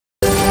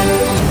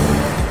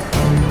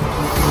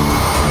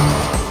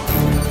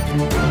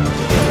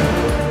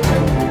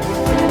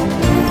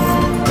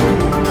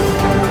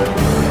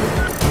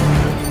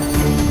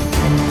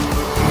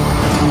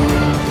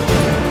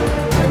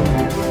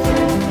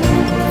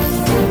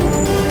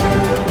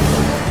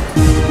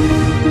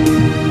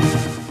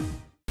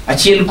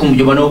Achiel kuom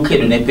joma ne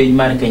okedo ne piny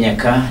mar Kenya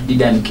ka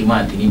Didan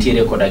Kimathi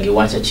nitiere koda gi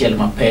wach achiel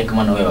mapek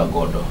manowewa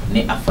godo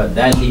ni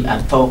afadhali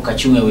atho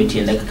kachung' e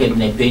tienda kakedo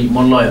ne piny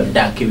moloyo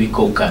dak ewi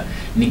koka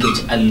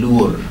nikech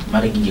aluor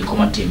mar gige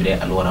matimre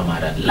aluora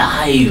mara.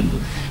 Live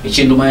e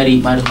chenro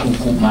mari mar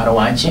Kiku Mar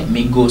Wach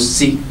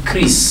migosi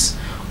Chris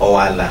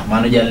Owala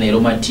mano jalnero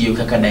matiyo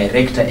kaka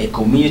director e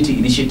Community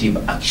Initiative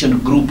Action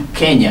Group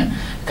Kenya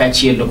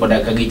kachielo koda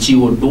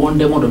kagichiwo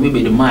duonde mondo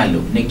mibed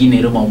malo ne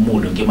ginero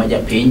mamulo ngima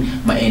japiny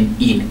ma en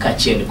in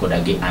kachiel koda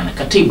gi an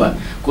Katiba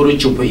koro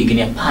chopo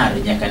higni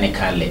 10 nyaka ne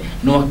kale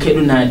no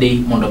kedo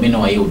nade mondo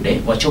mino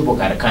wayude wachopo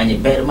kar kanye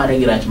ber mare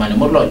gi rach mane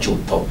molocho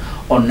tho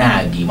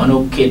onagi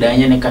mano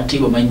kedanya ne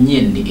Katiba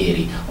manyien ni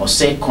eri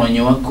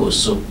osekonyowa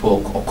koso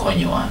pok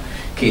okonyowa.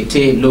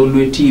 Kete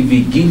Lolwe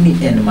TV gini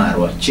en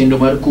marwa chenro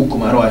mar Kiku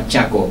Mar Wach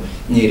chako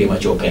nyiri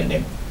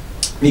machopende.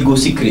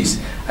 Migosi Chris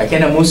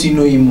akena mosi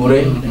no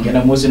imore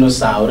akena mosi no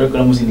saure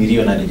kala mosi ni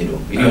rio nade jedo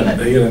rio nade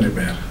ber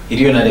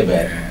rio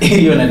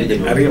nade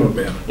jedo rio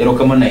ber ero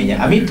kama nainya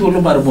ami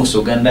thuolo mar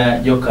moso ganda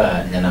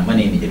joka nyana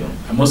mane ni jedo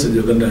amoso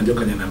ganda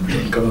joka nyana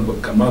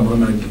kama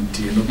mama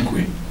gintie no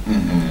kwe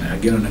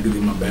ageno na gidi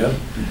maber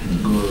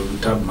go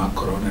tab ma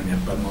corona ni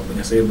apar mo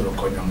banya sai bro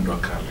konyo ndo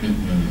akale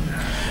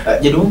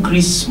jedo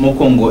Chris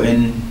mokongo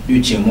en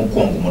chieng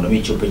mokongo mondo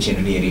mi chope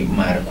chenro iri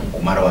mar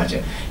Kiku Mar Wach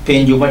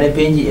penjo bade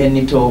penji en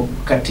ni to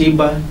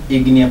Katiba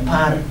higni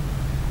 10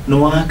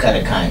 no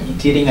kare kanyi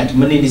tiere ngat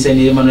mane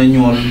disani mano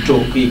nyuol to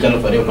kikalo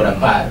pare kod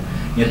 10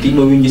 nyathi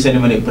no winji sani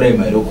mane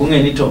primary ko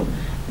ng'eni to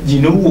ji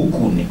no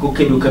wuokune ko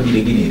kedo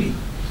kabile gineri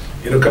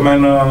ero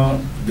kamano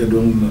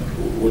jadong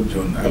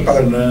John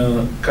apar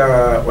na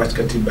ka wach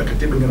Katiba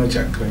ngeno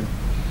chakre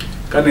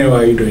kane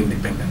wayudo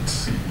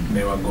independence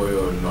ne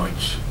wagoyo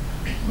lodge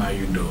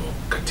mayudo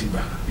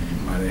Katiba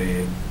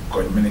mare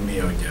kony mane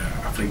miyo ja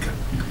Afrika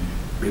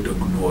bedo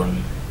gudwol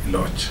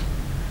lodge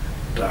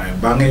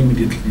bang'e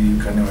immediately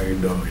kane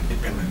wayudo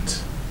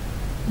independence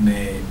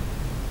ne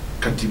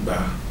Katiba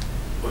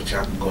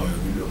ochak goyo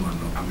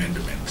giluongo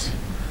amendment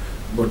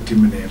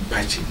botimne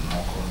patching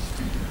moko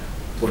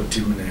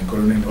botimne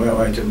korone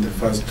wacho the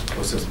first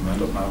process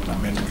malo ma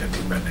amend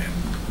Katiba en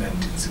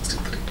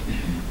 1963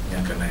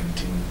 nyaka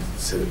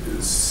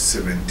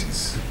 1970s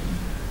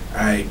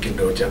ai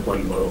kendo chakwa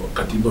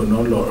Katiba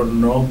no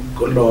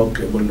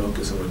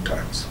loke several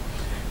times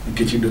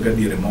nikech ido ka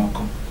diere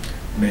moko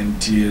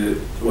mentie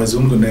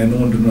wazungu ne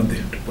nundu no de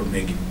to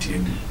ne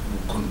gintie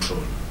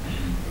control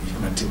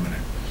matimre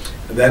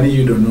dhani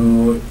yudo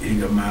no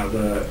higa mar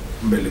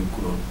mbele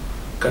kuro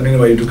kane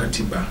wayudo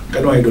Katiba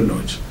kane wayudo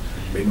lodge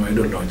ben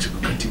wayudo lodge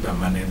Katiba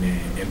manene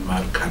en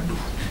mar KADU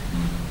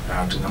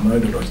to ngama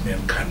wayudo lodge ne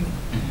en KANU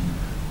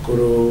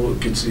koro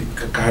kichi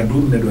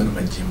KADU ne dwaro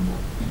majimbo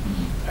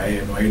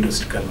ai no wayudo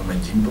sirkal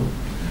majimbo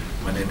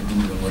manene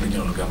gino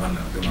original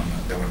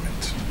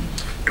government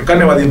to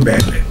kane wadhi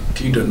mbele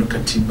tido no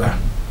Katiba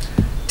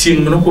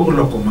ting no ko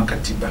loko ma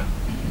Katiba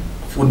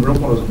fund no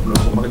ko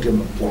loko ma Katiba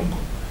mokwongo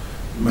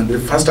man the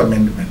first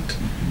amendment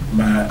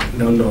ma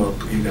no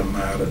lok higa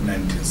mar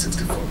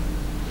 1964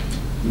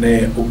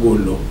 ne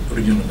ogolo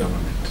regional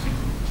government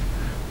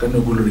kane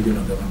ogolo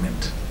regional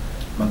government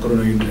ma koro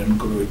no yudren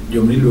koro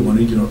jomni luongo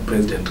regional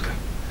president ka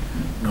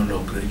no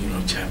lok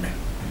regional chairman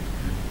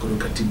koro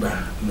Katiba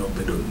no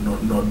bedo no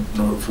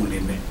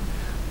fuline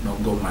no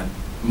goma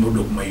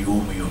modok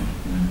mayom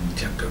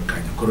chakka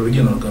kanyo koro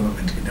regional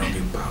government ne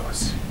onge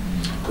powers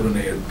koro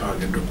ne power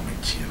ge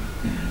document chien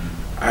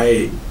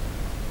ai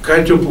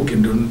kachopo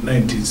kendo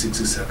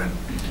 1967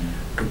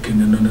 to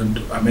kendo no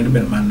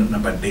amendment man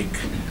number 3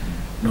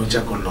 no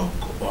chako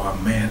loko o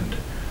amend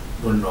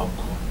go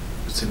loko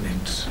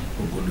senate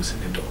ogolo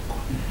senate oko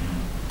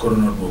koro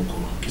no loko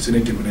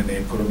kisenate ne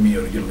koro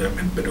miyo regional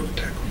government bedo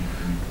tako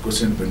ko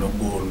senate no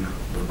gol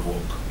do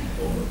dwok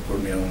koro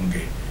ne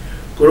onge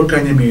koro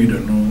kanye miyudo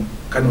no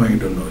kanwa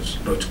yudo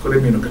lodge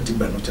kore mino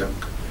Katiba no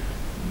chak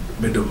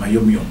bedo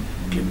mayom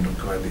kendo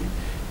kwadhi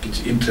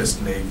kich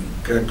interest ne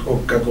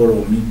ka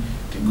koro mi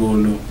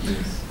tigolo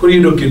koro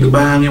yudo kendo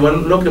bang'e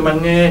loke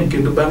mang'eny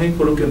kendo bang'e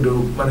koro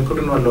kendo mane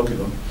koro no loke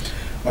go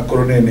ma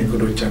koro ne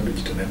koro chak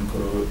jito ne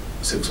koro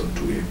section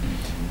 2A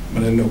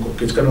mane loko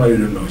kich kanwa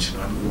yudo lodge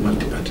no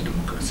multi party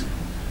democracy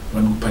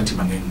man party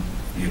mang'eny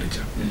yere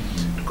chak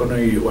kono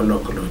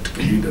waloko lot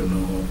kendo no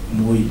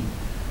Moi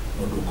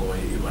oduko wa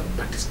one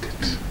party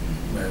state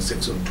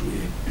section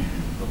 2A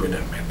no bedo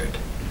amended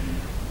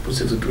po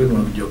section 2A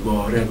no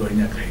jogore go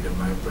nyaka higa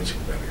mar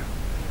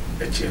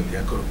 1980 achiel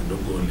yakoro kendo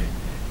gole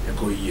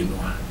yako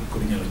yienwa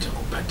koro nyalo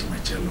chako party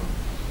machalo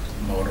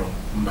moro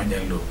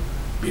manyalo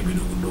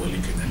bebedo gudoli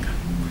Kenya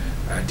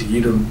ati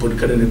yido pod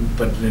kada ne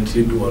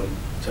partner dual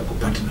chako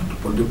party no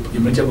pod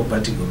gima chako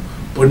party go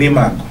poni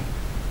mako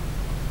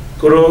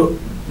koro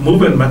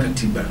movement ma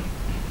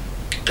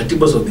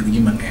Katiba so digi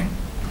mang'eny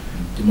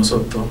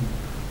jimosoto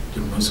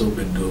jimoso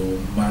bedo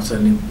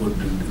masani pod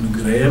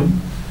Graham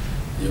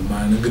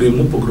jomane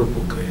Graham pogro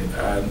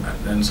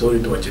and sorry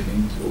to watch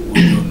ni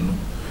uyono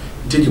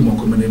nteji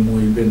moko mane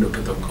moyi bendo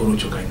ketho koro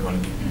choka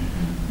nyuolgi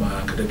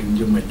ma kata gin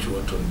joma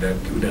chuo to dak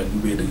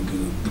gibed gi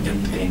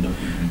nyithindo.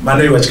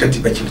 Mano e wach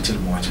katiba chil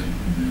mowacho.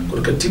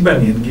 Kod katiba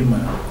ni en gima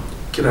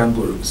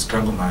kirango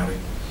strango mare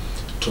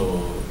to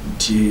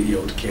nitie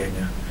yaut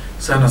Kenya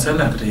sana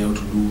kata yaut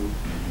Luo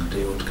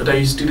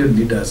kata student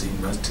leaders in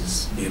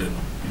universities biro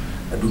no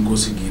adungo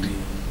sigiri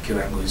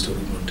kirango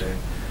history note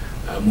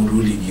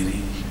muruli giri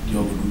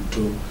jogo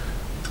duto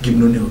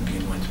gimno ne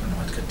ogin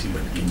wach katiba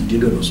ni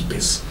dido no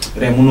space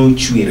remuno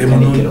chwere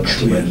kan kelo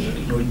katiba ni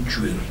no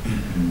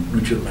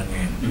chwere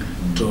mang'eny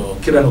to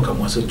kirango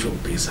kamwaso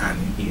chope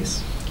sani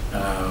yes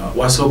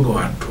wasogo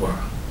atwa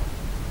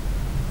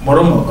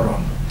moromo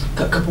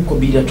kapok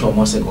obira to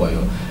mose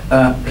goyo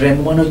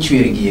remo mano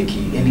chwere gieki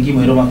en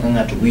gima ero maka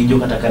ng'ato winjo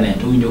kata kane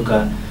to winjo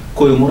ka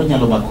koyo moro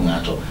nyalo mako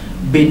ng'ato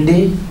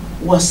bende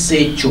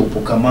wasechopo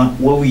kama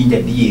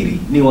wawinja dieri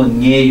ni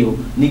wang'eyo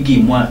ni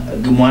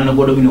gimwana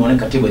godo bini wane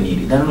katiba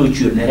niri dhano no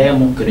chwere ne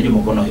remo kendo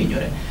jomoko no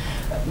hinyore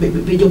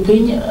be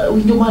jopiny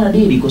winjo mana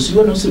dieri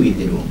kosiwa no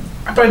sewidhe do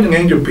apani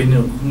ng'eny jopiny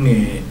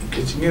ng'e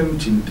kech ng'en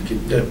chin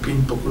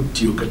japiny poko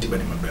tiyo katiba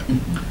ni maber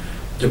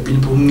japiny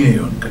poko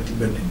ng'eyo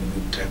katiba ni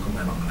teko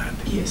mano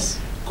mnade yes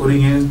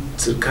kori ng'en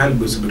sirkal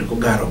be osebedo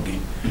kogarogi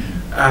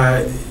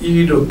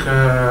iyudo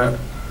ka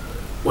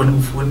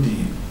wan fundi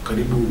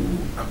karibu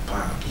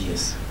apar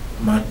yes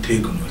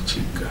mategno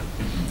chika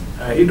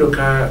iyudo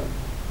ka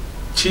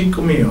chik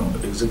miyo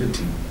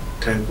executive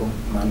teko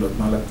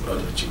malo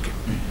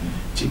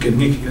chike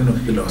ng'ik ineno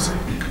kilose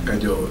kaka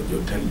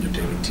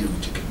jotelo tiyo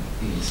chike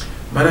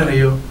mar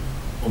ariyo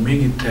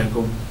omigi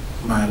teko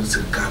mar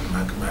sirkal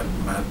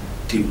mar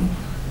timo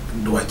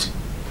dwach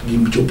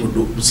gimchopo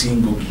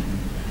singo gi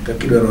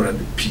kakidwaro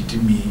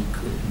pitimi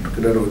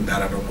kidwaro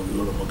ndara no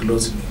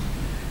mogilosni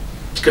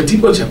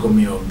katiba chako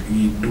miyo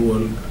gi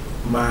duol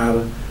mar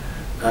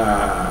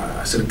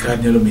sirkal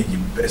nyalo meji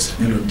pesa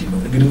nyalo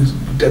timo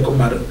teko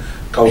mar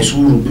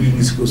kausuru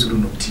bilisiko suru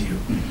no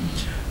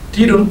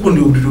tiyo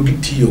kundi obiro gi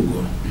tiyo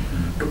go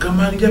to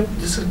kama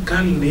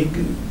sirkal ne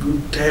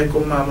teko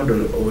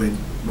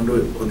mondo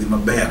odhi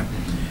maber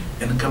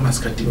en kama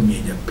katiba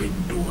miyo japiny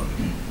duol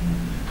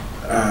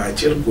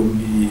achiel kuom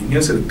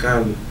ng'e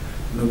sirkal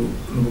no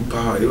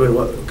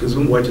power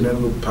kizungu wacho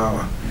no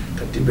power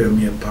katiba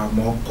miyo power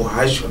more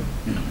coercion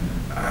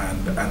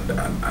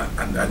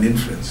and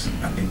influence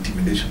and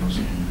intimidation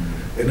also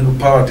en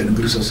power and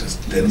resources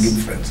then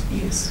influence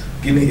yes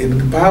gini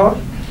en power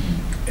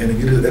en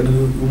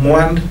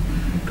umwand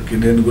to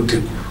kendo en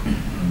goteku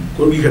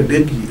koro gika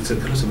degi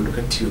sirkal osebedo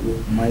katiyo go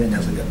maya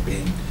nyasa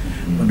japiny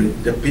mondo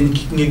japiny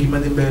kik ng'e gima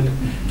dhi mbele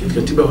kit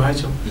katiba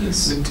wacho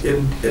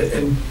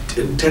en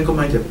teko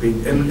ma japiny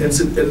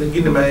en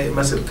gini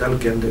ma sirkal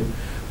kende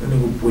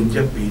onego puonj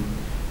japiny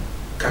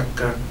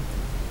kaka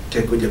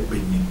teko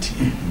japiny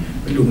nitie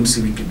miluongo ni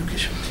civic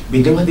education.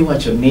 Bende wadhi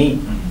wacho ni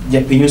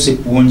japiny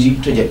osepuonji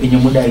to japiny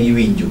modagi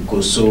winjo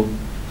koso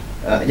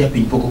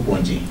japiny pok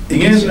opuonji.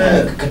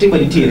 Katiba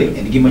nitiere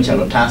en gima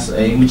chalo tas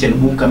michel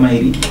buk kama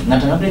iri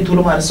ng'ato ni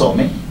thuolo mar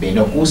some bende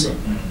okuse.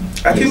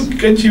 I think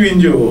kanchi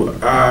winjo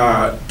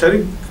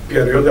tarik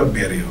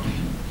 27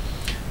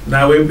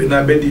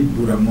 na bedi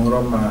bura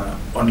moro ma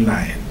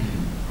online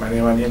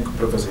mane wanie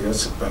Professor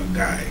Yosef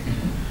Balgai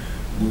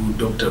gu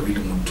Dr.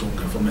 William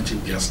Mutunga former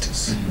Chief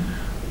Justice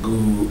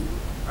gu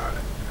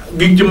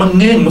gigjo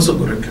mang'eny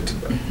mosogore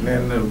katiba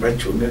nen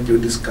bacho ne jo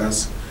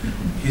discuss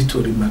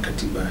history ma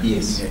katiba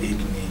yes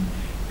Higni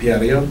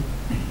piario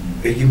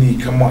Higni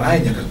kama ai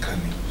nyaka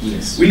kani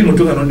yes William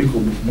Mutunga nondiko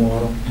buk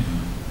moro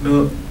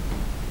no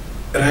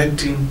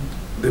writing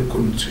the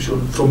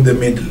constitution from the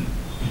middle.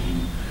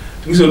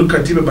 Ngiso lu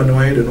katiba bana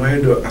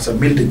waido as a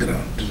middle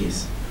ground.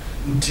 Yes.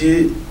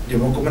 Ntie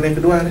jomoko mane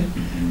kidware,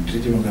 ntie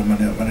jomoko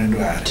mane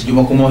dware. Ntie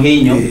jomoko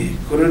mohinyo.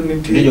 Koro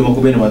ntie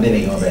jomoko bene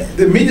wadene yobe.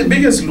 The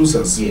biggest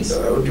losers. Yes.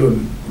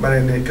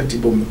 Mane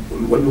katiba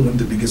walu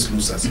the biggest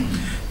losers.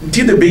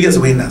 Ntie the biggest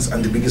winners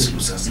and the biggest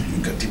losers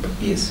in katiba.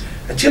 Yes.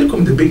 Achiel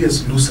kom the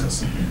biggest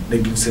losers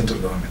in central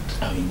government.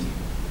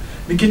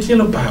 Nikech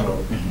nyalo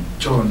paro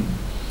chon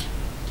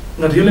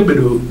ng'ato yole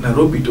bedo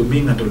Nairobi to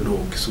mi ng'ato lo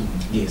Kisumu.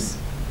 Yes.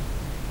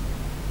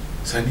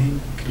 Sani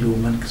kilo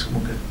man Kisumu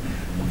ka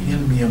okinyal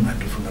miyo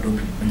ng'ato from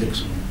Nairobi manje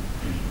Kisumu.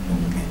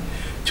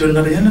 Chon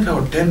ng'ato yana ka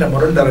otenda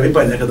moro ndara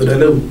vipa nyaka do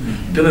dalau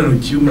tena no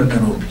chiu na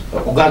Nairobi.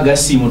 Ogaga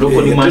simu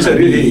doko ni mana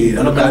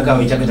ono kaka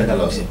wichaka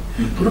lose.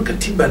 Koro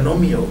katiba no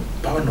miyo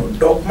power no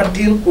dok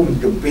matin kum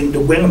jo piny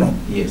do gweng'no.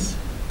 Yes.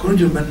 Koro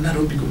jo man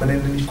Nairobi ko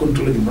mane ni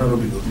control gi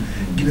Nairobi go.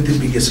 Gin the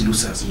biggest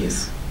losers.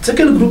 Yes.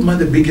 Second group man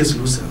the biggest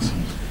losers.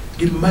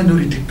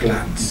 Minority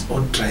clans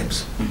or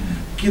tribes.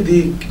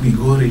 Kidi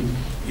Migori,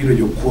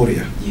 your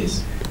Korea.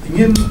 Yes.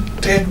 Ingen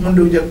tek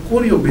mondo ja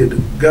Korea obed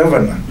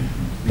governor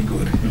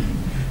Migori.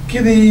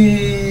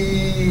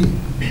 Kidi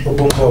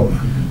Obongoma.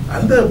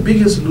 And the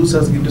biggest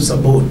losers give the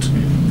support.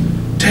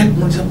 Tek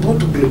mondo support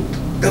to be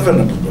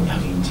governor Obongoma.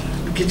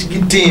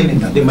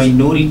 The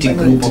minority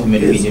group of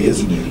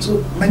yes.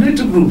 So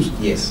minority groups.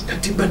 Yes.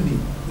 Katiba ni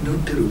no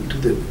to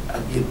the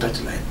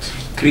touchline.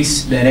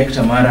 Chris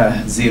director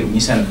mara zero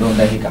nyisa na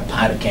donda hika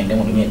par kende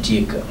mondo mi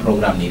tiek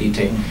program ni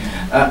rite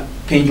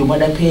penjo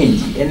mada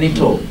penji en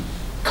to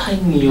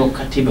kang'iyo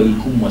katiba gi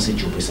kuma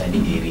osechopo sani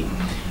eri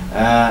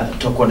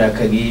to koda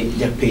kagi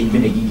japenj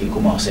bende gigi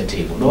kuma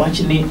osetimo do wach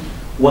ni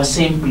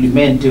wase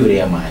implement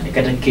teoria mane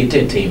kata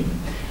kete tim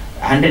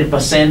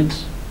 100%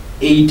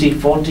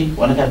 80-40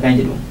 wanaka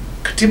kanje do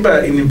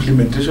Katiba in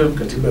implementation,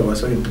 Katiba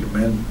was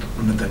implement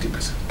on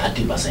 30%.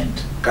 30%.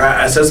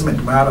 Ka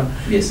assessment mara.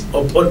 Yes.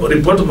 Or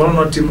report on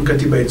not team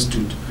Katiba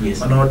Institute.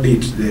 Yes. On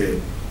audit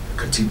the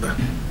Katiba.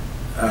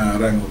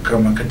 Rango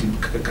kama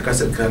Katiba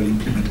serikali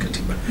implement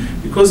Katiba.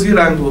 Because he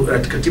rango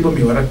at Katiba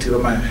miwara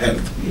tirama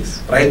health.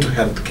 Yes. Right to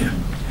health care.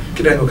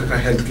 Kirango kaka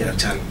health care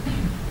chal.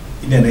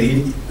 Inana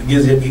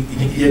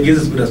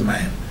yagezi as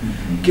mine.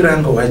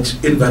 Kirango watch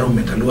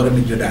environment alwara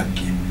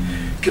mijodanki.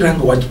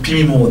 Kirango watch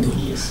pimi modo.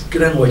 Yes.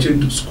 Kirango watch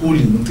into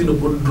schooling. Mtino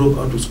pod drop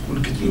out of school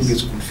kitinge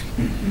school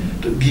fee.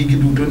 To gigi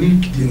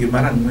dudoni kitinge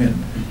marangwen.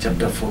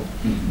 Chapter 4.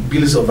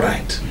 Bills of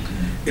right.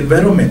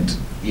 Environment.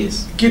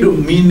 Yes. Kido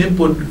mine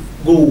pod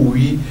go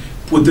we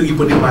put the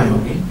ipodi mayo.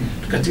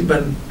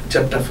 Katiba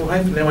chapter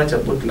 5 never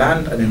chapter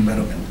land and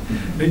environment.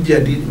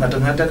 Nijadi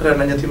matangata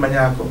krana nyati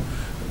manyako.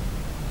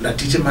 La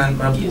teacher man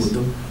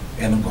mapudo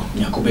enoko.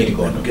 Nyako bedi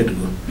go. Get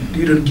go.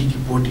 Didon gigi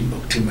podi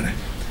optimare.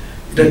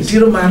 The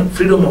Tiro man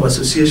freedom of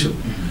association.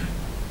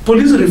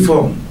 Police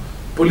reform.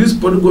 Police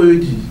pod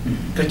goyoji.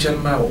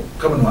 Kachan mao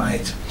kama no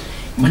aicha.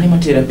 Mani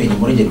matera penye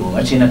moreje do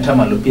achina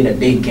tama lupira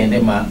de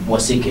kende ma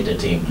wasikete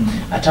team.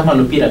 Atama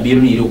lupira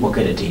biru ni kwa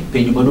kete team.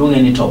 Penye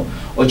bodonge ni to.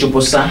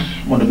 Ochoposa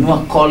mondo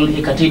miwa call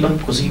e Katiba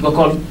kusikiko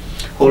call.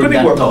 Hold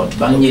that thought.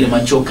 Bangnyere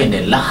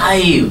machokende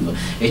live.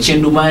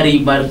 Chenro mari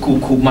mar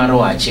Kiku Mar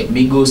Wach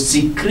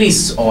migosi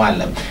Chris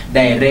Owala,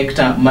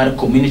 Director mar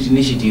Community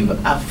Initiative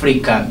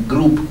Africa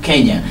Group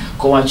Kenya.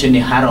 Kowacho ni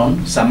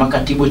Haron sama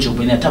katibo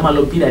chopini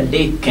atamalo pira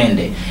de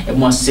kende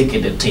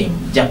mwasekede team.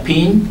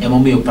 Japin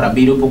emomiyo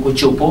prabiro poko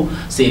chopo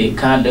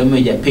serikali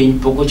emomiyo japin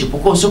poko chopo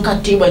koso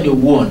Katiba ni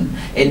won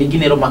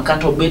eniginero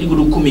makato bedi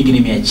gudu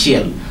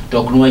 10,100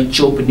 toknuwa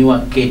chop ni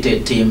wakete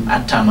team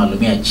atamalo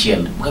 100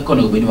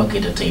 mkakono bedi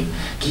wakete team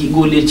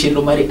kigole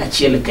chenro mari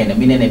achiel kende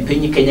minene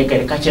pinyi Kenya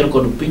kare kachel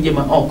kod pinje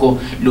ma oko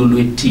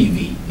Lolwe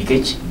TV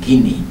nikech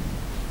gini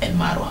en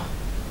marwa.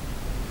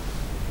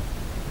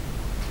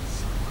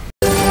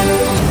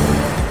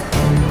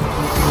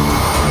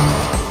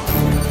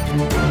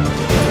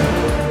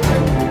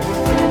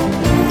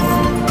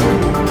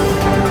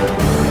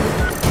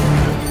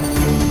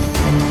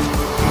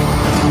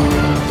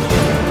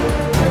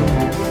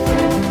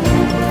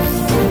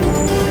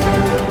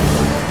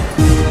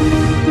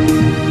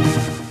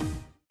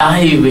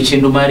 Live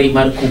chenro mari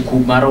mar Kiku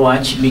Mar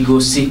Wach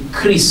migosi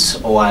Chris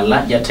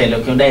Owala jatelo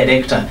kendo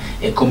director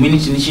e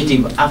Community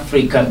Initiative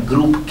Africa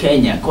Group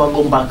Kenya kwa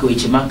gombake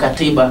weche ma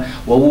Katiba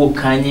wawuok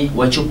kanye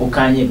wachopo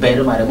kanye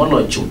ber mare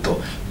molo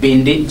chuto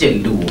bende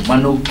jaluo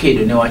mano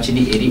kedo ne wach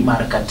ni eri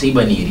mar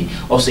Katiba niri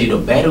oseyudo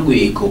ber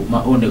goeko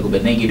ma onego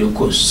benegi do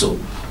koso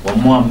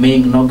wamwa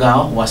meng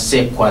nogao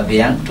wasekwa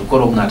dhiang to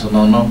koro ng'ato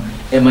nono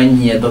ema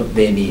nyiedho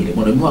dhenire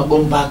mondo miwa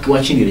gombake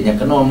wach niri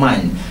nyaka no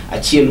many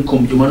achiel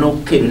kuom joma no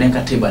kedo ne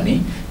Katiba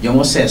ni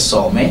jomo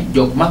sesome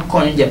jok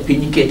makonyo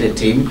japiny kete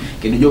tim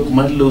kendo jok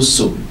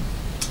maloso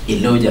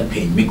ilo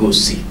japiny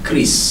migosi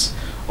Chris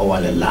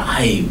Owala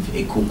live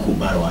e Kiku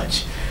Mar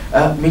Wach.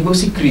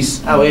 Migosi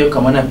Chris aweyo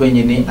kamana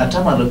penye ni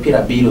atamalo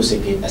pira biro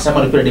sekete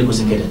atamalo pira deko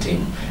sekete tim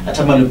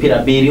atamalo pira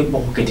biro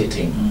poko kete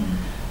tim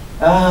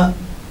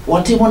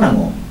watimo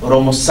nango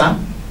romo sa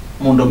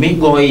mondo mi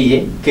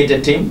goye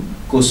kete tim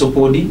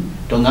kosopodi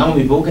to ngamo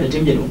mi poko kete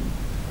tim jelo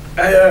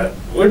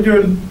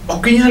wajon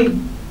okinyal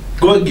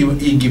go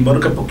gimoro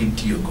kapok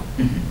itiyo go.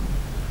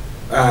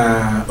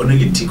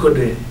 Onego iti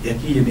kode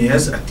yaki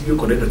yes atiyo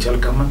kode to chal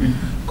kama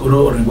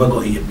koro onego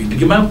go iye bindi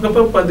gima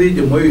kapok padhi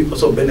jomoy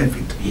oso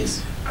benefit.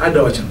 Yes.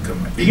 Ada wachan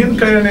kama igen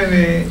kaya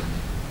ne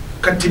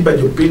Katiba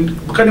jo pin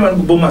bukani wan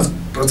bomas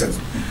process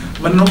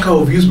man no ka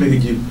views me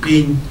ji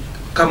pin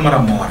kamera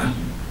mora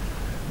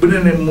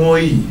bunene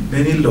moyi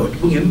neni lot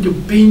bungen jo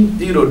pin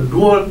iro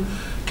dual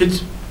ke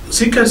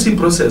secrecy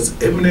process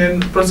emnen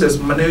process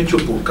mane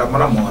chopo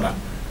kamera mora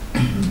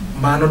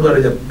mano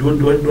dwara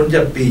don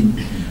ja pin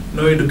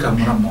no idu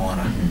kamera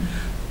mora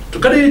to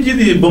kada ji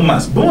di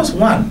bomas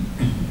 1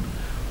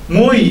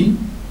 moyi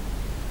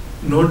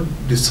no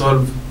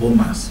dissolve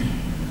bomas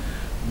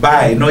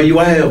by no you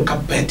are a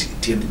carpet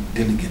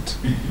delegate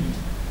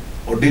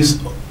or this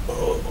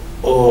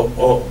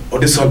or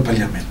dissolve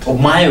parliament o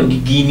mayo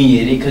gini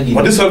ere ka gini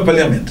or dissolve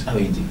parliament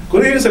awiji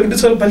kore is a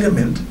dissolve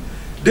parliament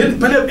then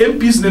parliament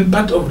MPs then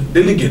part of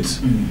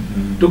delegates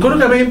to koro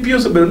kama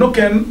MPs so no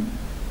can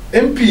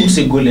MP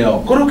usegole o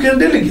koro can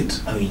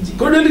delegate awiji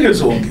koro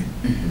delegates onge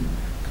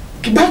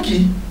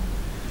Kibaki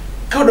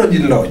kaudo di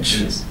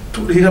lodge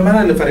to higa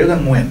mara le farega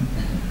ngwen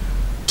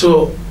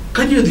to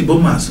kanyo di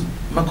bomas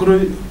makoro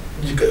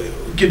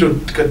kito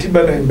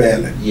Katiba na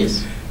mbele.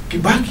 Yes.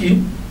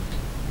 Kibaki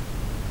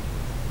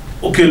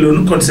okelo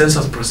no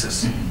consensus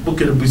process.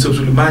 Bukelo Bishop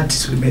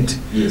Sulimati.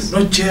 Yes.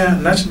 No chair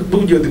national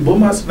bujo the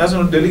Bomas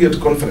National Delegate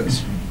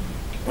Conference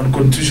on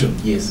Constitution.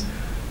 Yes.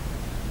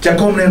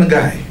 Chakomnen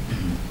guy.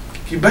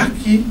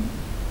 Kibaki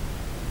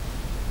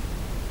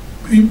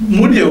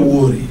Mudia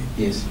worry.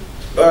 Yes.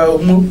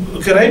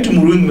 Karai to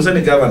Muruing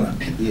Musani governor.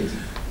 Yes.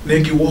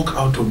 Negi walk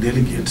out of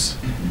delegates.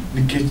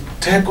 Niki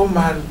take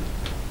man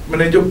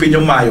manager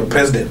Pinyo Mayo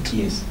president.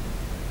 Yes.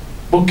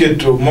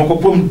 Boketo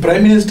Mokopum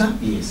prime minister.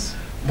 Yes.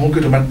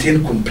 Moketo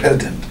maintain kum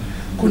president.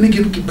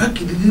 Kunigi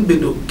Kibaki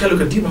bedo Kalo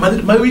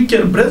Katiba my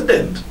weekend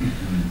president.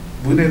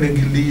 Bune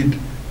negi lead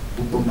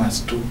Bubo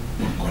Mastu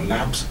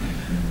collapse.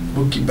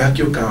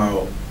 Bukibaki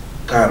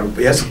kar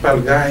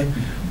yaspal guy.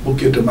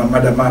 Boketo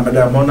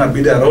Madam Mona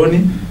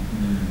Bidaroni.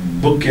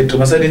 Boketo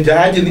Masani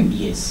Jajini.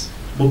 Yes.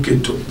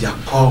 Boketo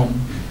Jakom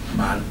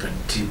Mar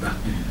Katiba.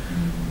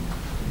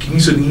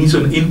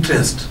 Kinison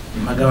interest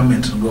my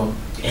government go.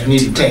 And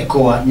it take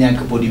over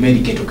nyaka podi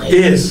mediketo kai.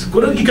 Yes.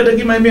 Kono kikata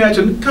gima ime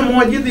acho kama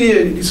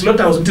wajidi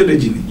slaughterhouse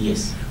intelligent.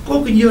 Yes.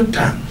 Ko kiyo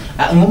tang.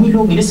 Ngomi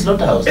lo ngine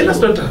slaughterhouse. Ela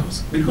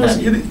slaughterhouse because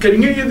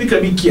yedi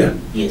kabikia.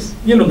 Yes.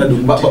 Yelo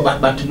ngadu.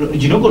 But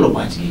jinoko lo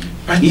party.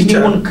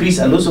 Ini one Chris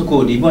Aloso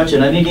code ibo acho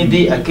na nini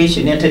the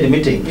occasion at the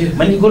meeting.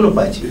 Mani golo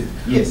party.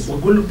 Yes.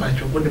 Wagolo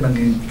party wakonde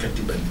mangi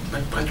Katiba.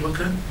 But party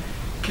waka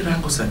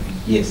kirango sani.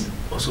 Yes.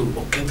 Also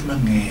oket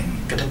mangi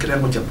kata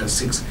kirango chapter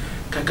 6.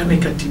 Kakane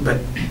Katiba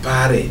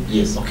pare.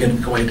 Yes. Oken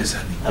kawaida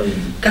sani.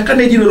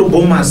 Kakane jino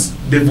bomas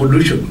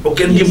devolution.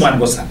 Oken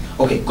gimwango sani.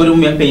 Okay, kodo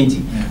mwe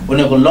penji.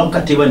 Onego lok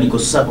Katiba niko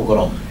sapo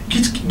korom.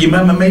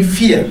 Gimama may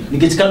fear.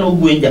 Nikech kano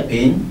ogwenja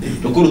piny,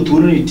 to koro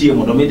thuolo nitie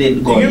mondo mi dhi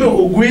goyo. Ngino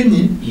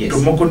ogwenyi, yes. To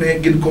moko ne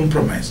gin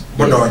compromise.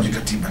 Bodonjo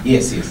Katiba.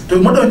 Yes, yes. To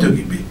modonjo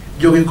gibe,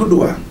 jogi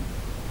kudwa.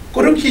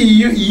 Koro ki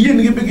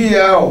yien gibe gi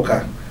yao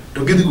ka,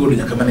 to gidhi golo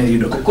nyaka mane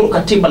yudo. Koro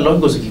Katiba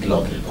logo so kik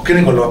loki.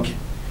 Okene go loki.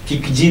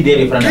 Kik ji dhi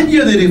referendum. Ka ji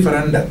dhi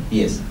referendum.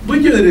 Yes.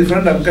 Buji dhi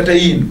referendum kata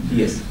in.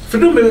 Yes.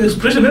 Freedom of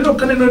expression no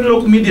kane no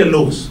local media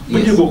laws.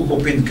 Yes. Buji go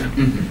pinka.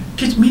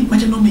 Kich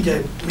macha no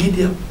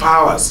media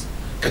powers.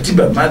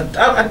 Katiba,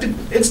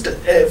 it's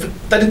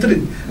 33,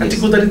 yes.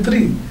 Article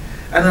 33,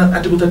 and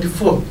Article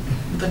 34,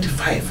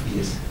 35.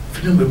 Yes.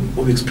 Freedom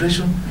of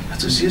expression,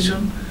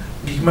 association,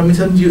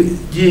 gikmamisan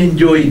je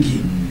enjoy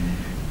gi.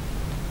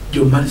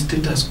 Jo man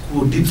status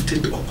quo, deep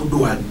state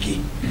okudwa gi.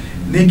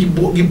 Ne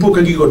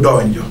gipoka gi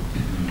godonjo.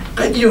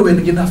 Ka ji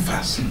owen gi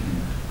nafas.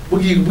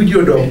 Bugi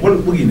odong,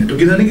 bugi ne to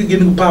ginani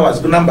gin powers,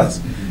 go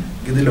numbers.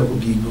 Gidhi loko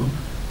gigo,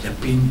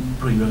 japiny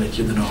pro yoga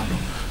chiedho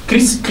nono.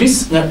 Chris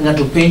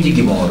ngato penji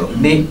gimoro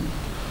ne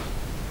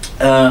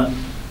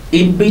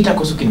in beta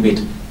koso kin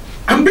beta.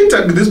 I'm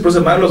beta with this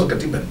process mar loso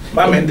Katiba.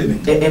 Ma mendene.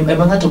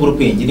 Ema ngato bro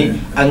penji ni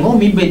ang'o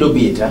mi bedo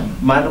beta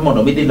mar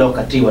mondo mi dhi lo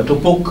Katiba to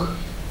pok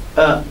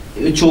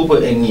chopo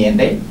e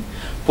ngiende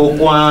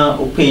pokwa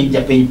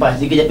openja piny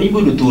pasi ke japiny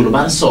bodo thuolo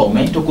mar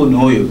some to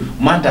konoyo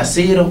mata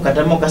siro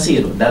kata moka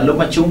siro dalo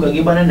machunga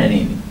gi bana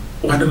nini.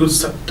 One good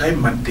time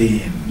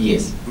maintain.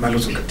 Yes.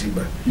 Maloso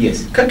Katiba.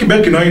 Yes. Ka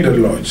Kibaki no in the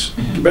lodge.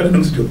 Kibaki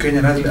no sio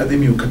Kenya na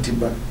adhimi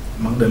Katiba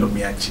mangdalo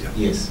miachia.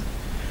 Yes.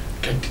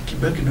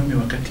 Kibaki no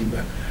miwa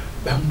Katiba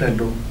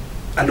bangdalo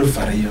alo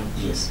farayo.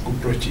 Yes. Ku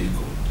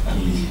prochiko.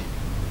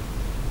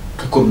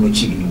 Kakono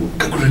chigni wo.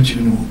 Kakono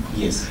chigni wo.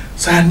 Yes.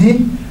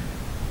 Sani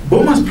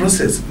Bomas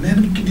process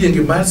nen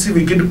kidienge mar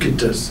civic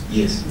educators.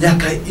 Yes.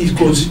 Nyaka I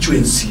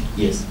constituency.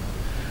 Yes.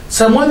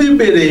 Samwadi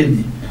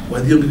bereni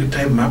wadi onge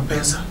time ma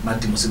pesa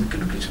matimo civic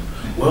education.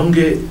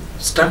 Waonge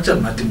structure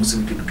matimo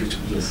civic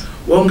education. Yes.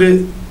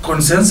 Waonge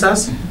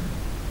consensus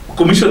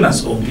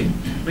commissioners onge.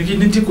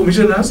 Niti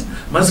commissioners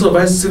must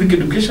supervise civic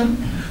education.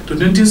 To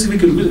niti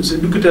civic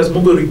educators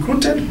mogo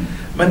recruited.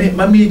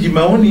 Mami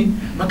jimaoni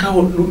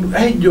makawo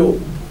aijo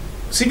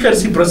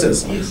CRC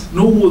process. Yes.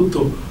 No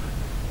woto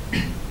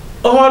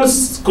all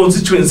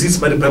constituencies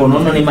by the people.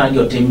 No ni magi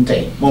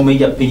otimte mo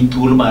meja piny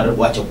thuolo mar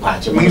wacho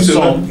pache mo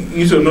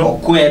so no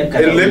okwer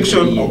kata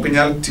election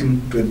opinyal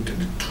team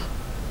 2022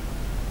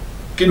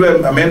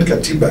 kidwa amend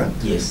Katiba.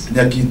 Yes.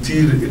 Nyaki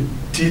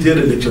tire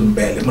election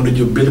mbele mondo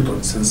jo build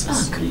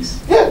consensus. Chris.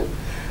 Yeah.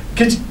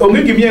 Kich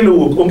onge gimielo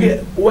wuok onge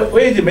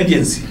wage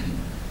emergency.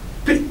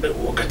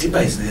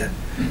 Katiba is there.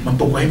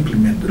 Mapoko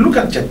implement. Look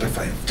at chapter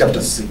 5,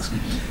 chapter 6.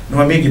 No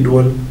amegi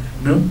dual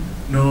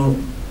no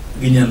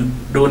Ginyal,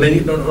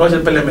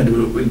 the Parliament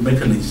will make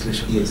a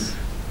legislation. Yes.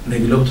 They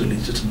belong to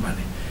legislation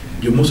money.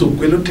 You must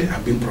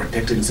have been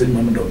protected in the same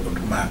moment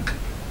of mark.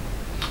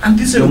 And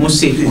this is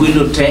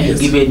Quilote,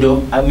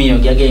 Gibedo,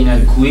 Amio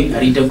Gaga Kui,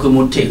 Arita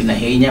Kumotek,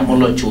 Nahenya,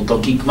 Molo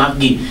Chuto, Kik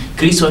Magi,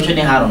 Chris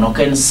Ochene Haron,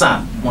 Oken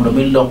Sam,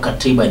 Monomilo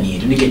Katiba ni,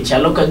 Nike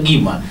Chaloka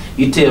Gima,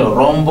 Itero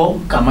Rombo,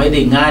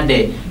 Kamade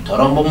Ngade,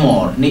 Torombo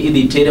More,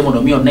 Ni Tere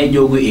Monomio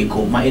Najogu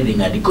Eco, Ma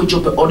Edinga, the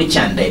Kuchope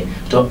Odichande,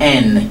 to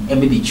N,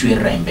 Emidi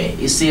Chirembe,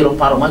 Isiro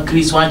Paroma,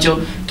 Chris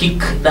Wacho,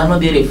 Kik Dano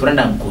de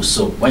referendum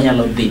Kuso,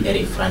 Wanyalo de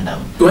referendum.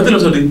 What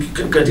else the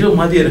Katio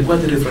Madi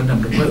required the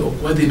referendum,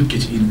 what did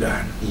catch in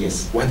Gan?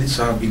 Yes. What is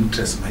our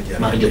interest,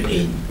 Mario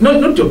Payne. No,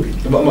 not joking.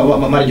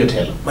 Mario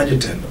Tello. Mario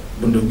Tello.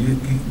 But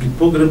the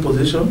program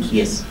positions?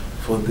 Yes.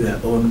 For their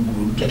own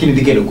group. Lakini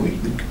dikelo kui.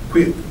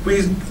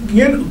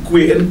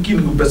 Kui and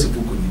kin gu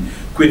Pacific.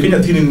 Kui Kenya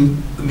thin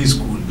in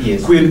school.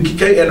 kwen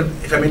kika en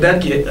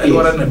kamidaki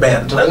alwara ne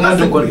ber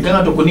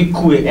ngato koni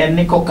kwe en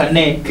ne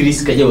kokane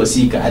Chris ka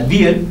jawasika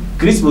adier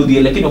Chris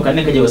bodie lakini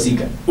okane ka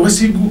jawasika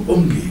wasigu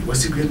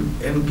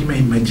en gima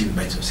imagine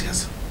by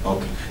siasa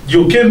okay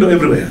yo kendo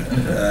everywhere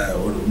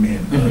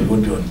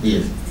what do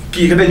yes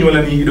ki kada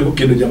nyola ni do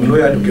kendo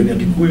jamloya do kendo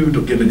Kikuyu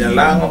to kendo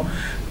Nyalango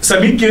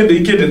sami kendo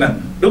ikende na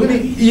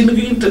dogni in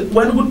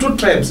one go two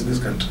tribes in this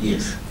country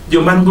yes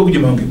jo man go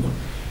jimongi go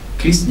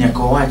Chris nyaka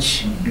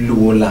wach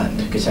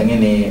Luoland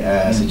kechangene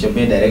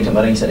sechope director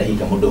mar Ngisa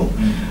dakika modong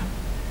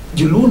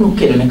juluno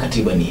kedo ne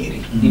katiba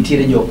nieri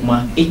nitiere jok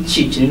ma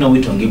ichich ni no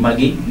wito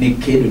ngimagi ne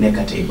kedo ne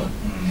katiba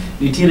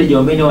nitiere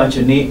jombe ni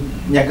wacho ni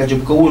nyaka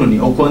chop kawuono ni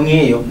ok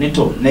wang'eyo ni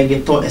to ne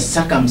githo a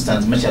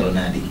circumstance machalo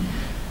nadi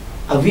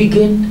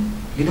avigen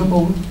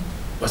gidombo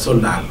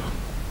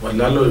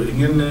walalo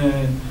ingene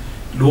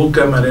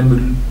luoka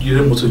marem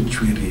yire moso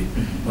chwiri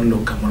mondo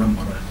kamora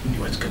mora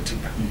ni wach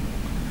katiba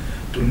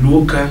to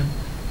luoka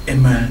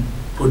ema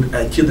pod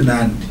achiedh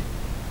nandi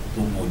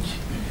pomoji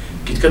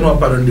kitkano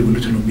aparo ndi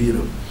buluto no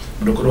biro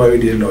mondo koro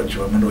wawedi e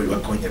lochwa mondo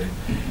wakonyre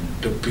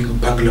to pingo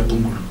pangla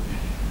pungulu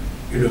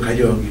yudo ka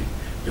jogi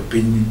jo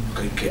piny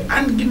ke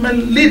an gima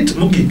lit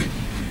mogik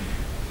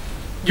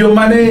jo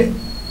mane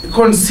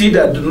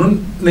considered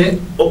ne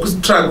ok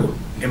struggle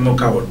emo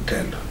ka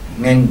hotel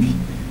ngengi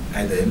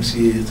either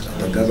MCs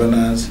or the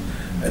governors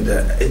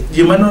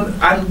jimano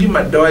an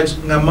gima dawach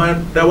ngama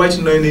dawach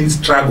no in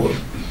struggle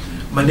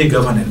mane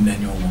governor ne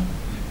nyomo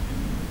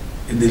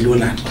in the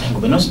lowland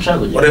ngo no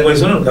struggle orengo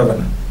is not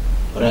governor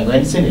orengo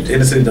in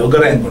senate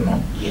orengo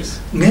no yes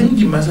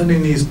ngengi masane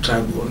ni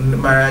struggle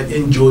ma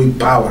enjoy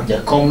power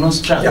Jakom no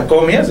struggle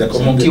Jakom yes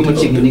Jakom timo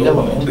chieng ni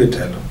government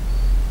ngetelo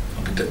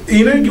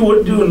ine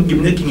giwo jon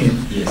gimne kinge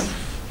yes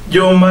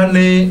jo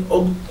mane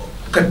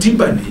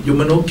katiba ni jo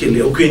mane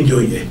okele ok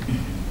enjoy ye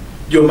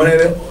jo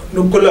mane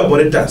no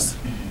collaborators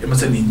e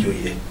masane enjoy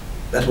ye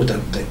that's what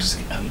I'm trying to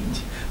say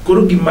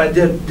koro gima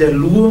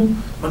jaluo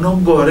mano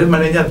gore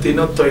mane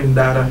nyathino to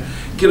indara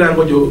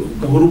kirango jo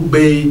Muhuru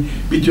Bay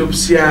bichop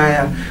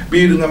Siaya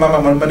bidu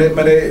ngama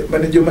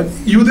mane jo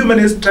yudhe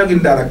mane struggle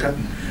indara ka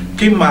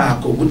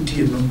kimako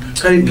gutieno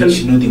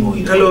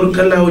kalor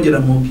kala ojera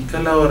moki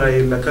kala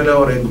Raila kala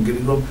Orengo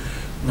girigo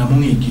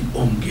ngamungi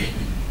onge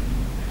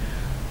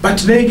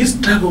but ne gi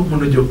struggle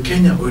mondo jo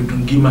Kenya oyud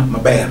ngima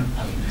maber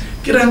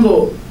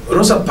kirango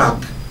Rosa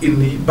Parks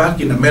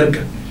back in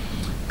America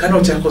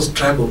kano chako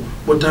struggle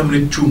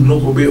botamre chung no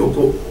go be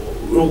oko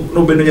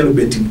no be no nyalo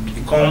beti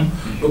ikom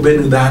no be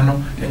no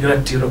dhano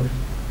ngira tiro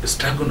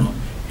struggle no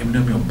emne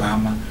mi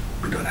Obama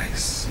bido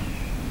rais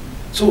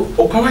so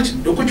okawach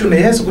okochune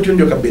yes okochune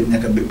joka ben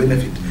nyaka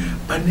benefit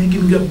but ne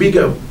gin ga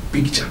bigger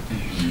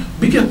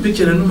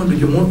picture no mondo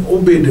jomo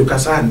obedo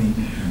kasani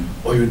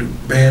oyud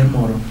ber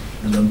moro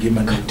no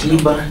ngima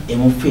katiba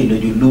emo felo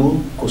julu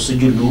koso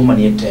julu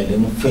manie tele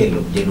emo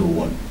felo jelu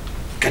won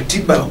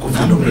katiba ko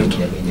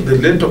the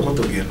lento ko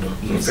to gendo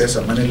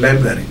professor mane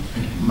library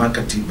ma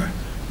katiba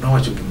no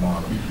wacho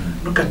gimoro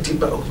no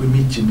katiba ok be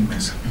mi chiemi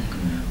mesa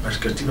but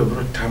katiba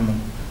bro tamo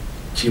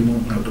chiemo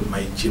ngado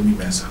mai chiemi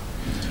mesa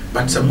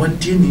but someone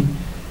tini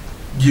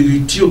jogi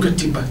tiyo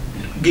katiba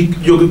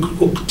jogi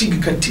ok tigi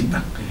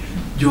katiba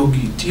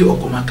jogi tiyo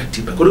ok ma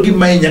katiba koro gi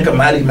mai nyaka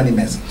mari mani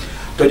mesa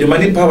to jo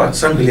mani power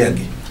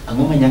sangliagi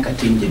angoma nyaka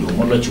tinje do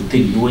molo chuthe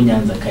luo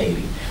Nyanza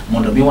kairi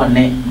mondo mi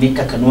wane ni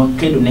kaka no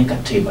kedo ne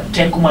katiba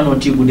teko mano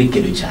tigo de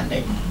kedo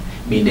chande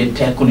bende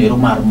teko ne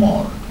mar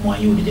mor mo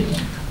ayudi de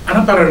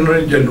ana para no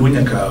jalu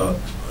nyaka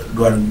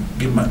dwar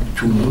gima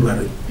chungu dwar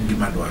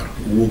gima dwar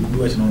wuok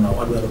dwach no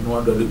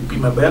wadwar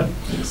pima ber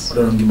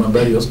wadwar gima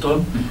ber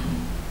yoston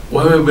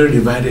we were very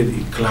divided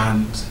in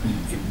clans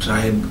in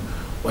tribe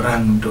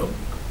warang to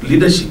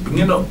leadership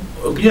ngino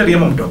okinya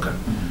riemo mtoka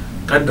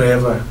ka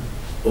driver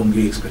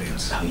onge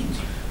experience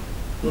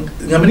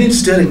ngamani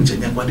steering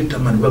chenya kwa dita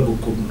man wago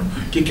kubno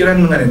kikira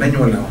ngane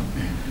nanyola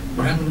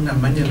warang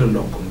ngamanya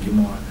loloko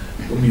ngimo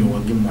omiyo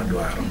wagimo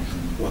dwaro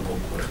wako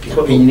kura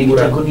kiko pinyi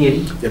giteko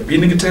nieri ya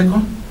pinyi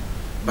giteko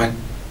but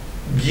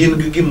gin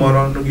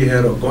gimoro no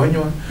gihero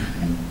gonywa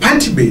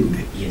party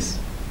bende yes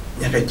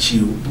nyaka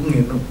chiu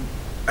bungino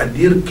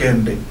adir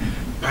kende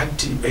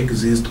party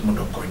exist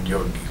mondo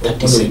konyogi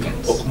 30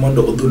 seconds ok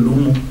mondo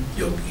odhulumu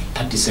yogi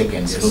 30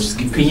 seconds yes.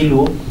 Gipinyi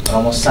luo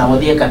romo sawa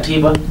dhie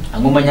katiba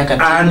anguma nyaka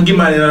an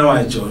gima ne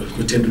wacho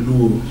kutend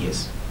luo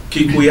yes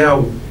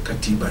kikuyaw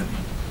katiba ni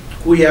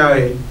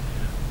kuyawe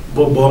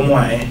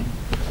bobomwae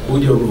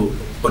ujogo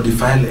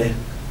odifile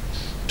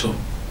to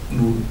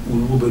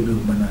nu bedo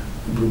mana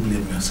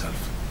blame yourself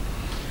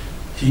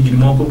higni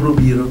moko bro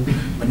biro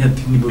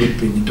manyathini bro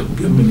penyi to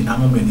gemini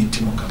amo meni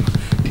timo kama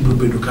tibro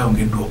bedo ka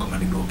onge dwoko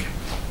mani dwoke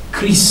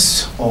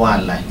Chris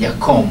Owala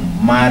Jakom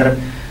mar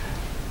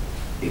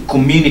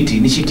Community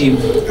Initiative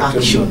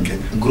Action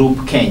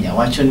Group Kenya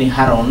wacho ni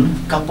Haron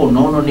kapo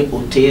nono ni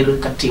oter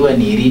katiwa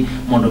niri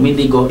mondo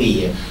midhigo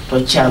iye to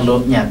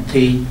chalo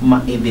nyathi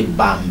ma idhi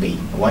bambi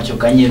wacho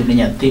kanyeru ni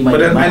nyathi ma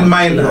but I'm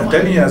minor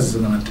 10 years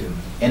nothing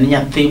en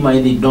nyathi ma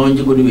idhi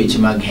donjo godo weche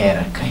mag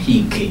hera ka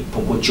hike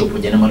pok ochopo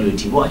jana malo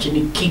TV wacho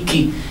ni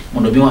kiki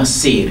mondo mi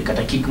wasir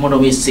kata kik mondo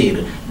mi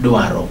sir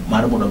dwaro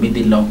mar mondo mi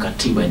dhi lok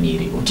katiba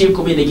niri.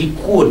 Otieko bende gi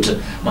quote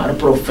mar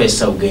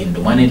Profesa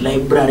Ugendo mane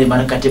library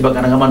mar katiba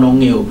kana ngama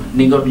nong'eyo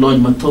ningo lony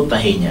mathoth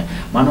ahinya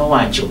mano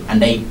wacho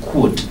and I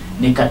quote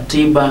ni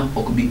katiba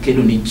ok bi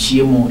kedo ni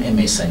chiemo e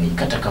mesani,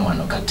 kata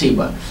kamano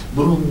katiba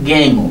biro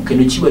geng'o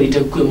kendo chiwo arita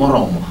kwe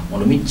moromo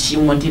mondo mi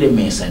chiemo mantiere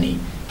mesani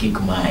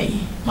kik mai.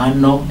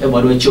 Mano e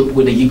wadwa chop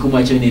gode giku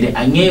macho ni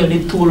ang'eyo ni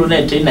thuolo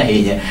ne tin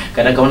ahinya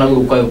kata kamano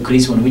go kwayo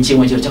Chris mondo mi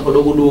chiemo chako chako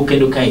dogo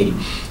kendo kairi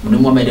mondo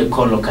mo mede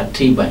kolo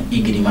katiba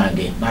igni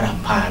mage mar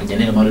Apar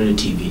janeno mar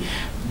TV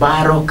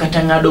baro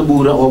kata ngado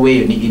bura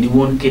waweyo ni ini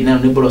won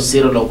kenano ni bro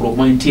siro lokruok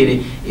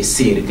mantiere e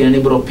sir kendo ni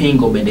bro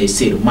pingo bende e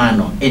sir.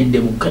 Mano en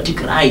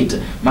democratic right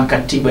ma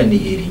katiba ni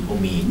iri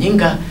omi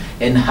nyinga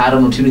en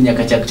Haron Otieno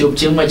nyaka chak chop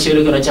chieng'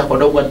 machielo kendo chako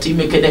dogwa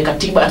time kende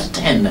katiba at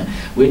 10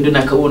 wendo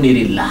na kaoni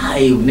iri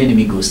live nene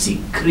migosi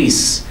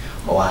Chris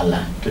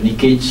Owala to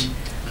nikech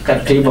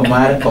katiba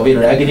mar Covid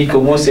agni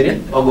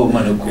komosere ogo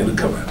mano ko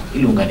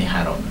ilunga ni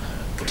Haron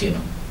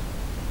Otieno.